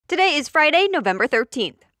Today is Friday, November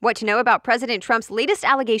 13th. What to know about President Trump's latest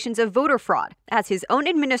allegations of voter fraud, as his own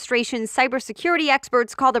administration's cybersecurity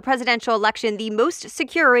experts call the presidential election the most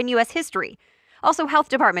secure in U.S. history. Also, health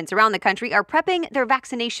departments around the country are prepping their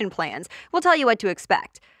vaccination plans. We'll tell you what to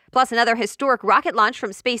expect. Plus, another historic rocket launch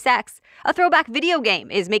from SpaceX. A throwback video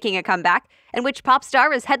game is making a comeback, and which pop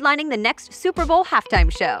star is headlining the next Super Bowl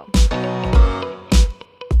halftime show.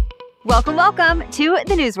 Welcome to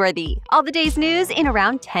The Newsworthy. All the day's news in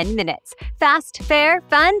around 10 minutes. Fast, fair,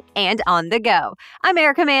 fun, and on the go. I'm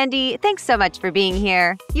Erica Mandy. Thanks so much for being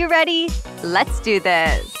here. You ready? Let's do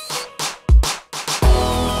this.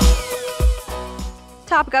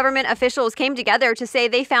 Top government officials came together to say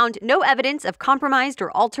they found no evidence of compromised or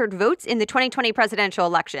altered votes in the 2020 presidential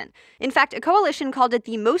election. In fact, a coalition called it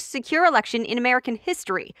the most secure election in American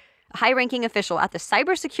history. A high-ranking official at the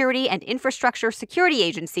Cybersecurity and Infrastructure Security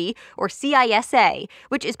Agency, or CISA,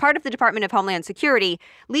 which is part of the Department of Homeland Security,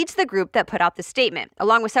 leads the group that put out the statement,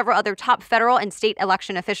 along with several other top federal and state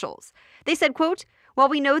election officials. They said, quote, "While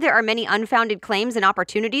we know there are many unfounded claims and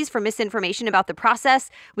opportunities for misinformation about the process,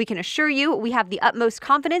 we can assure you we have the utmost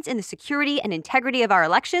confidence in the security and integrity of our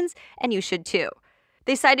elections, and you should too."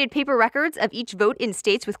 They cited paper records of each vote in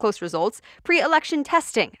states with close results, pre-election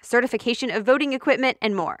testing, certification of voting equipment,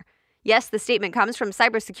 and more. Yes, the statement comes from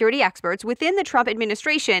cybersecurity experts within the Trump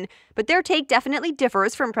administration, but their take definitely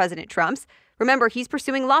differs from President Trump's. Remember, he's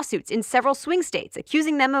pursuing lawsuits in several swing states,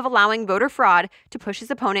 accusing them of allowing voter fraud to push his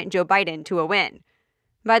opponent Joe Biden to a win.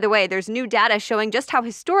 By the way, there's new data showing just how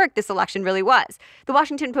historic this election really was. The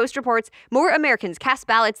Washington Post reports more Americans cast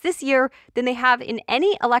ballots this year than they have in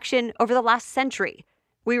any election over the last century.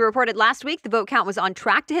 We reported last week the vote count was on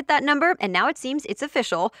track to hit that number, and now it seems it's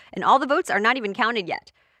official, and all the votes are not even counted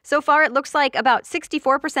yet. So far, it looks like about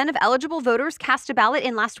 64% of eligible voters cast a ballot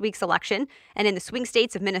in last week's election, and in the swing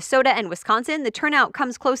states of Minnesota and Wisconsin, the turnout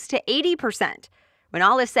comes close to 80%. When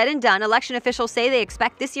all is said and done, election officials say they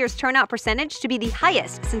expect this year's turnout percentage to be the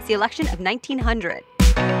highest since the election of 1900.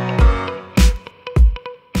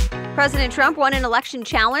 President Trump won an election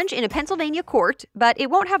challenge in a Pennsylvania court, but it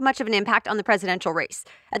won't have much of an impact on the presidential race.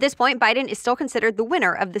 At this point, Biden is still considered the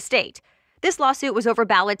winner of the state. This lawsuit was over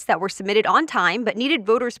ballots that were submitted on time but needed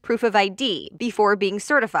voters' proof of ID before being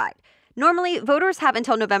certified. Normally, voters have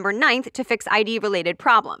until November 9th to fix ID-related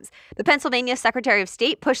problems. The Pennsylvania Secretary of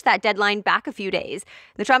State pushed that deadline back a few days.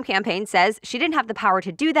 The Trump campaign says she didn't have the power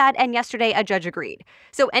to do that, and yesterday a judge agreed.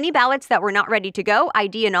 So any ballots that were not ready to go,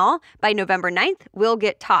 ID and all, by November 9th will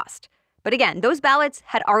get tossed. But again, those ballots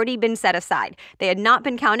had already been set aside. They had not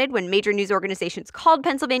been counted when major news organizations called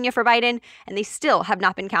Pennsylvania for Biden, and they still have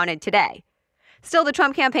not been counted today. Still, the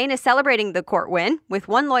Trump campaign is celebrating the court win, with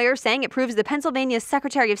one lawyer saying it proves the Pennsylvania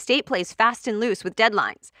Secretary of State plays fast and loose with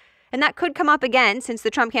deadlines. And that could come up again since the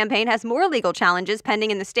Trump campaign has more legal challenges pending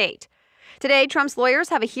in the state. Today, Trump's lawyers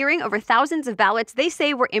have a hearing over thousands of ballots they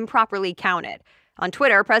say were improperly counted. On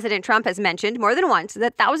Twitter, President Trump has mentioned more than once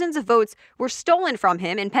that thousands of votes were stolen from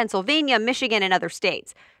him in Pennsylvania, Michigan, and other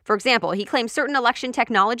states. For example, he claims certain election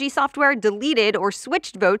technology software deleted or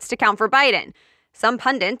switched votes to count for Biden. Some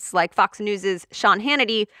pundits, like Fox News' Sean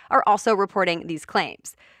Hannity, are also reporting these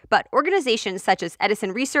claims. But organizations such as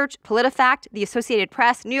Edison Research, PolitiFact, the Associated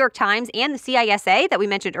Press, New York Times, and the CISA that we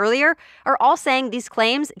mentioned earlier are all saying these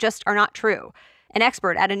claims just are not true. An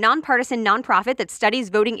expert at a nonpartisan nonprofit that studies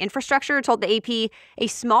voting infrastructure told the AP a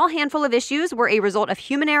small handful of issues were a result of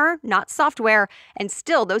human error, not software, and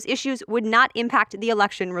still those issues would not impact the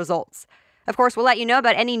election results. Of course, we'll let you know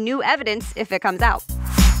about any new evidence if it comes out.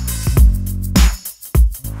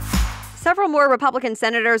 Several more Republican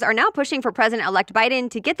senators are now pushing for President-elect Biden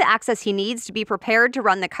to get the access he needs to be prepared to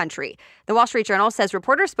run the country. The Wall Street Journal says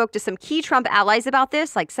reporters spoke to some key Trump allies about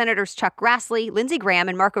this, like Senators Chuck Grassley, Lindsey Graham,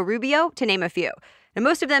 and Marco Rubio, to name a few. And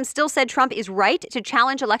most of them still said Trump is right to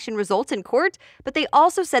challenge election results in court, but they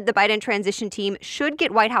also said the Biden transition team should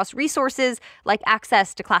get White House resources like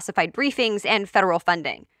access to classified briefings and federal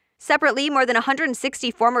funding. Separately, more than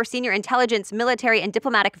 160 former senior intelligence, military, and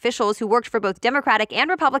diplomatic officials who worked for both Democratic and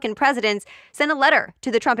Republican presidents sent a letter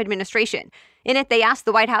to the Trump administration. In it, they asked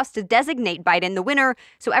the White House to designate Biden the winner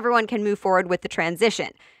so everyone can move forward with the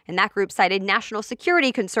transition. And that group cited national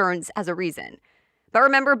security concerns as a reason. But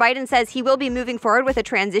remember, Biden says he will be moving forward with a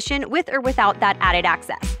transition with or without that added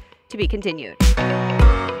access. To be continued.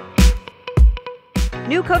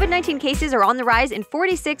 New COVID-19 cases are on the rise in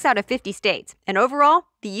 46 out of 50 states, and overall,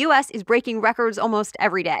 the U.S. is breaking records almost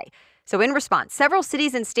every day. So in response, several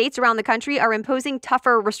cities and states around the country are imposing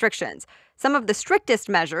tougher restrictions. Some of the strictest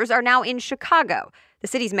measures are now in Chicago. The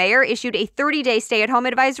city's mayor issued a 30-day stay-at-home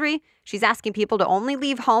advisory. She's asking people to only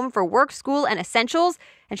leave home for work, school, and essentials,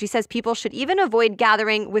 and she says people should even avoid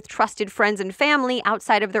gathering with trusted friends and family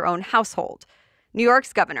outside of their own household. New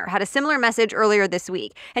York's governor had a similar message earlier this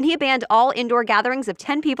week, and he banned all indoor gatherings of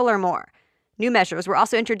 10 people or more. New measures were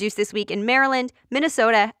also introduced this week in Maryland,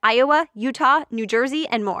 Minnesota, Iowa, Utah, New Jersey,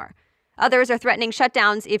 and more. Others are threatening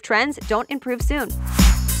shutdowns if trends don't improve soon.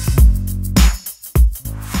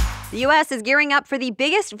 The U.S. is gearing up for the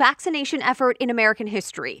biggest vaccination effort in American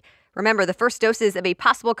history. Remember, the first doses of a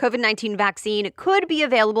possible COVID-19 vaccine could be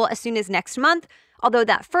available as soon as next month, although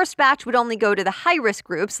that first batch would only go to the high-risk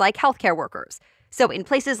groups like healthcare workers. So in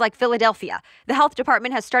places like Philadelphia, the health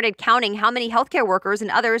department has started counting how many healthcare workers and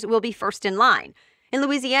others will be first in line. In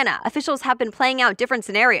Louisiana, officials have been playing out different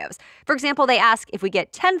scenarios. For example, they ask, if we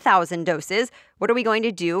get 10,000 doses, what are we going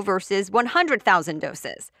to do versus 100,000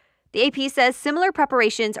 doses? The AP says similar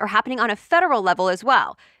preparations are happening on a federal level as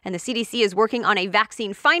well, and the CDC is working on a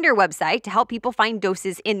vaccine finder website to help people find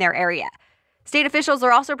doses in their area. State officials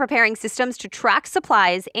are also preparing systems to track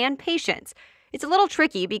supplies and patients. It's a little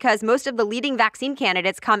tricky because most of the leading vaccine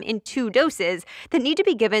candidates come in 2 doses that need to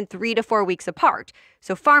be given 3 to 4 weeks apart.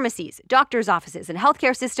 So pharmacies, doctors' offices, and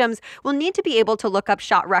healthcare systems will need to be able to look up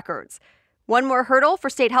shot records. One more hurdle for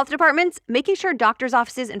state health departments, making sure doctors'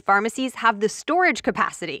 offices and pharmacies have the storage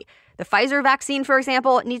capacity. The Pfizer vaccine, for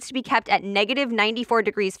example, needs to be kept at negative 94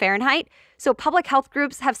 degrees Fahrenheit. So public health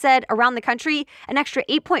groups have said around the country an extra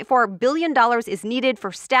 $8.4 billion is needed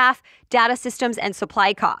for staff, data systems, and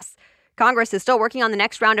supply costs. Congress is still working on the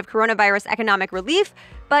next round of coronavirus economic relief,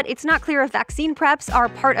 but it's not clear if vaccine preps are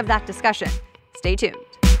part of that discussion. Stay tuned.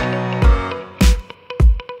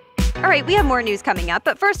 All right, we have more news coming up,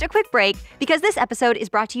 but first, a quick break because this episode is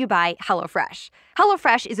brought to you by HelloFresh.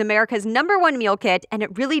 HelloFresh is America's #1 meal kit, and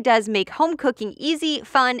it really does make home cooking easy,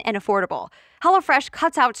 fun, and affordable. HelloFresh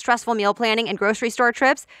cuts out stressful meal planning and grocery store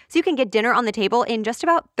trips so you can get dinner on the table in just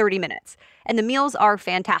about 30 minutes. And the meals are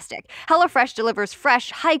fantastic. HelloFresh delivers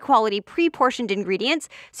fresh, high-quality, pre-portioned ingredients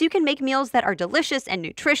so you can make meals that are delicious and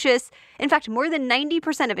nutritious. In fact, more than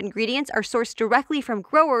 90% of ingredients are sourced directly from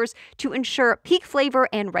growers to ensure peak flavor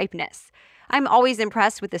and ripeness. I'm always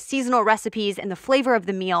impressed with the seasonal recipes and the flavor of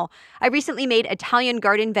the meal. I recently made Italian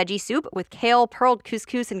garden veggie soup with kale, pearled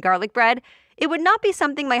couscous, and garlic bread. It would not be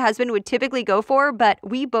something my husband would typically go for, but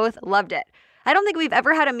we both loved it. I don't think we've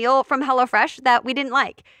ever had a meal from HelloFresh that we didn't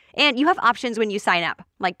like. And you have options when you sign up,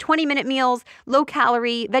 like 20-minute meals,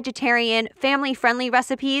 low-calorie, vegetarian, family-friendly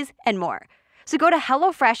recipes, and more. So go to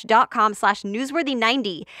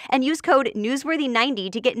HelloFresh.com/newsworthy90 and use code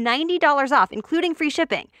newsworthy90 to get $90 off, including free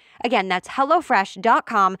shipping. Again, that's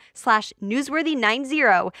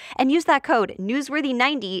HelloFresh.com/newsworthy90 and use that code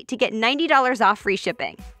newsworthy90 to get $90 off free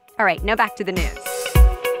shipping. All right, now back to the news.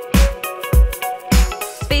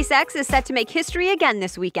 SpaceX is set to make history again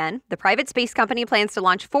this weekend. The private space company plans to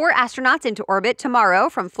launch 4 astronauts into orbit tomorrow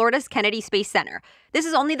from Florida's Kennedy Space Center. This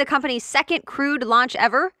is only the company's second crewed launch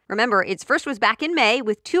ever. Remember, its first was back in May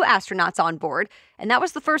with 2 astronauts on board, and that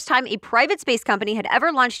was the first time a private space company had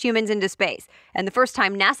ever launched humans into space, and the first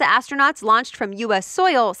time NASA astronauts launched from U.S.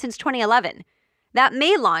 soil since 2011. That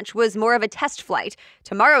May launch was more of a test flight.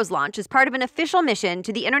 Tomorrow's launch is part of an official mission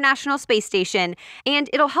to the International Space Station, and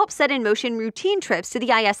it'll help set in motion routine trips to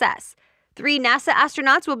the ISS. 3 NASA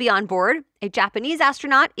astronauts will be on board. A Japanese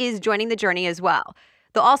astronaut is joining the journey as well.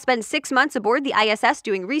 They'll all spend 6 months aboard the ISS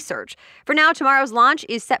doing research. For now, tomorrow's launch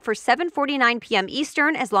is set for 7:49 p.m.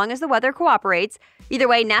 Eastern as long as the weather cooperates. Either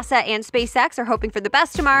way, NASA and SpaceX are hoping for the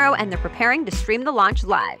best tomorrow, and they're preparing to stream the launch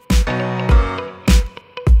live.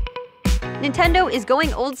 Nintendo is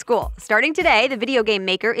going old school. Starting today, the video game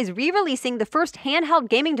maker is re-releasing the first handheld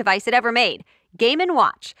gaming device it ever made, Game &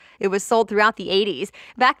 Watch. It was sold throughout the 80s.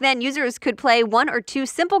 Back then, users could play 1 or 2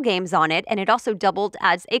 simple games on it, and it also doubled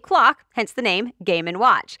as a clock, hence the name Game &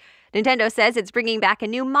 Watch. Nintendo says it's bringing back a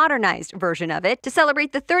new modernized version of it to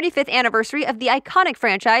celebrate the 35th anniversary of the iconic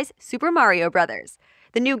franchise, Super Mario Bros.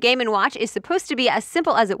 The new Game & Watch is supposed to be as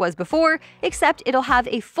simple as it was before, except it'll have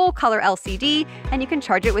a full-color LCD, and you can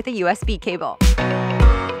charge it with a USB cable.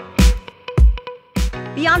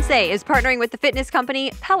 Beyoncé is partnering with the fitness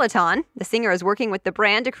company Peloton. The singer is working with the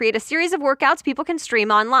brand to create a series of workouts people can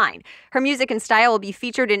stream online. Her music and style will be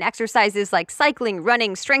featured in exercises like cycling,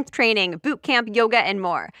 running, strength training, boot camp, yoga, and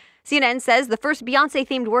more. CNN says the first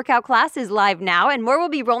Beyoncé-themed workout class is live now, and more will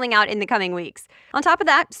be rolling out in the coming weeks. On top of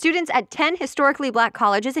that, students at 10 historically black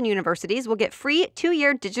colleges and universities will get free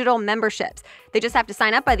 2-year digital memberships. They just have to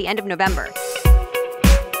sign up by the end of November.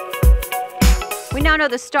 We now know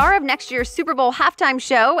the star of next year's Super Bowl halftime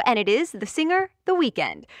show, and it is the singer The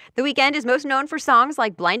Weeknd. The Weeknd is most known for songs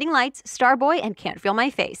like Blinding Lights, Starboy, and Can't Feel My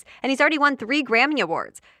Face, and he's already won 3 Grammy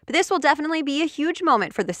Awards. But this will definitely be a huge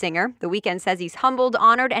moment for the singer. The Weeknd says he's humbled,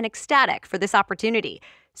 honored, and ecstatic for this opportunity.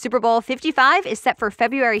 Super Bowl 55 is set for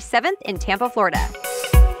February 7th in Tampa, Florida.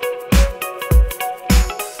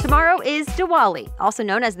 Tomorrow is Diwali, also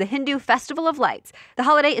known as the Hindu Festival of Lights. The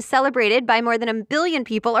holiday is celebrated by more than 1 billion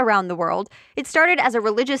people around the world. It started as a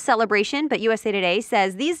religious celebration, but USA Today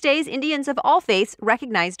says these days Indians of all faiths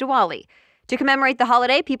recognize Diwali. To commemorate the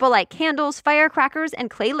holiday, people light candles, firecrackers, and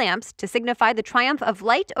clay lamps to signify the triumph of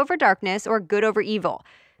light over darkness or good over evil.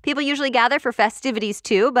 People usually gather for festivities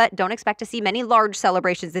too, but don't expect to see many large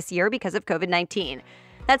celebrations this year because of COVID-19.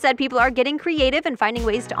 That said, people are getting creative and finding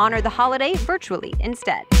ways to honor the holiday virtually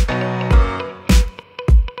instead.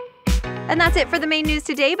 And that's it for the main news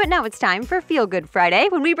today, but now it's time for Feel Good Friday,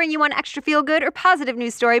 when we bring you one extra feel-good or positive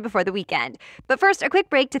news story before the weekend. But first, a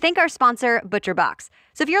quick break to thank our sponsor, ButcherBox.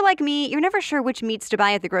 So if you're like me, you're never sure which meats to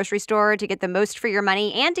buy at the grocery store to get the most for your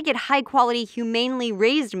money and to get high-quality, humanely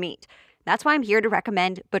raised meat. That's why I'm here to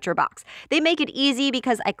recommend ButcherBox. They make it easy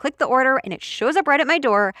because I click the order and it shows up right at my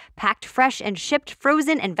door, packed fresh and shipped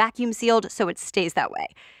frozen and vacuum sealed so it stays that way.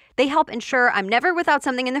 They help ensure I'm never without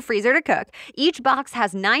something in the freezer to cook. Each box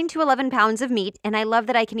has 9 to 11 pounds of meat, and I love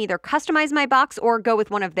that I can either customize my box or go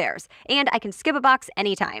with one of theirs. And I can skip a box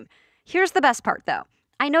anytime. Here's the best part, though.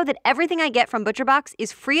 I know that everything I get from ButcherBox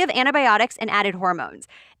is free of antibiotics and added hormones.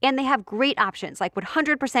 And they have great options like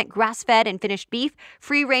 100% grass-fed and finished beef,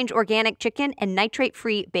 free-range organic chicken, and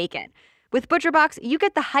nitrate-free bacon. With ButcherBox, you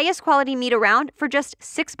get the highest quality meat around for just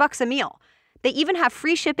 $6 a meal. They even have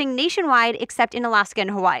free shipping nationwide except in Alaska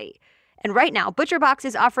and Hawaii. And right now, ButcherBox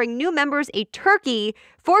is offering new members a turkey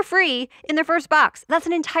for free in their first box. That's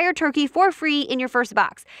an entire turkey for free in your first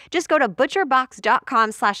box. Just go to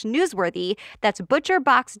butcherbox.com/newsworthy. That's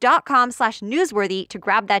butcherbox.com/newsworthy to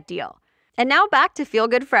grab that deal. And now back to Feel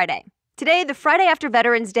Good Friday. Today, the Friday after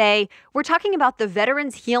Veterans Day, we're talking about the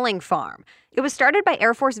Veterans Healing Farm. It was started by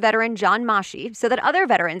Air Force veteran John Mashi so that other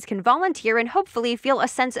veterans can volunteer and hopefully feel a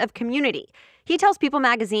sense of community. He tells People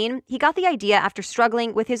magazine he got the idea after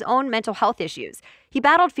struggling with his own mental health issues. He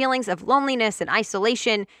battled feelings of loneliness and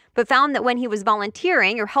isolation, but found that when he was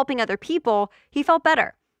volunteering or helping other people, he felt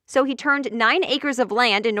better. So he turned 9 acres of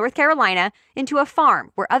land in North Carolina into a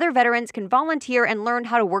farm where other veterans can volunteer and learn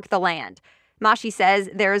how to work the land. Mashi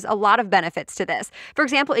says there's a lot of benefits to this. For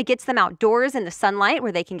example, it gets them outdoors in the sunlight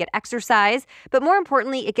where they can get exercise, but more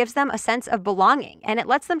importantly, it gives them a sense of belonging, and it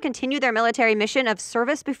lets them continue their military mission of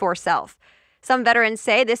service before self. Some veterans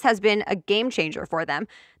say this has been a game changer for them.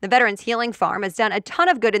 The Veterans Healing Farm has done a ton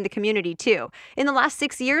of good in the community, too. In the last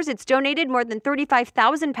 6 years, it's donated more than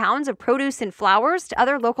 35,000 pounds of produce and flowers to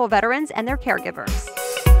other local veterans and their caregivers.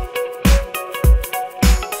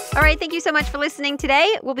 All right, thank you so much for listening today.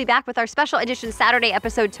 We'll be back with our special edition Saturday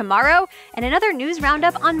episode tomorrow and another news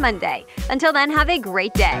roundup on Monday. Until then, have a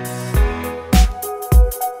great day.